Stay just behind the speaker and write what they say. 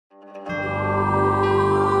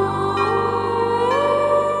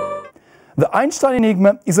The Einstein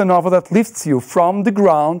Enigma is a novel that lifts you from the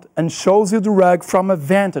ground and shows you the rug from a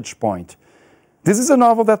vantage point. This is a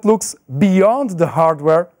novel that looks beyond the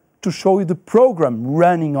hardware to show you the program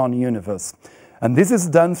running on the universe. And this is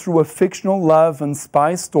done through a fictional love and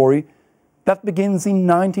spy story that begins in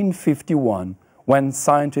 1951, when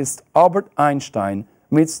scientist Albert Einstein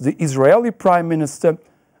meets the Israeli Prime Minister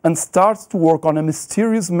and starts to work on a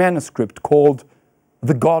mysterious manuscript called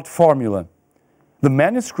the God Formula. The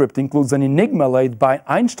manuscript includes an enigma laid by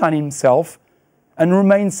Einstein himself and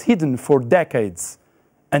remains hidden for decades,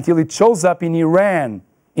 until it shows up in Iran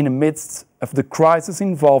in the midst of the crisis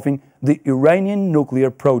involving the Iranian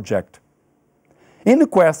nuclear project. In the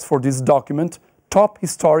quest for this document, top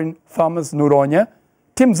historian Thomas Noronha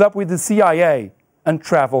teams up with the CIA and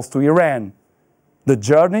travels to Iran. The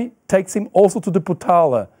journey takes him also to the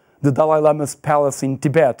Potala, the Dalai Lama's palace in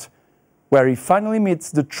Tibet, where he finally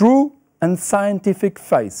meets the true and scientific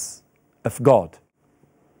face of God.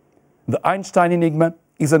 The Einstein Enigma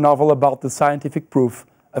is a novel about the scientific proof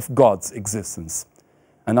of God's existence.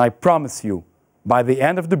 And I promise you, by the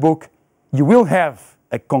end of the book, you will have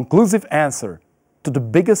a conclusive answer to the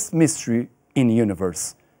biggest mystery in the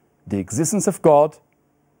universe, the existence of God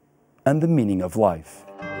and the meaning of life.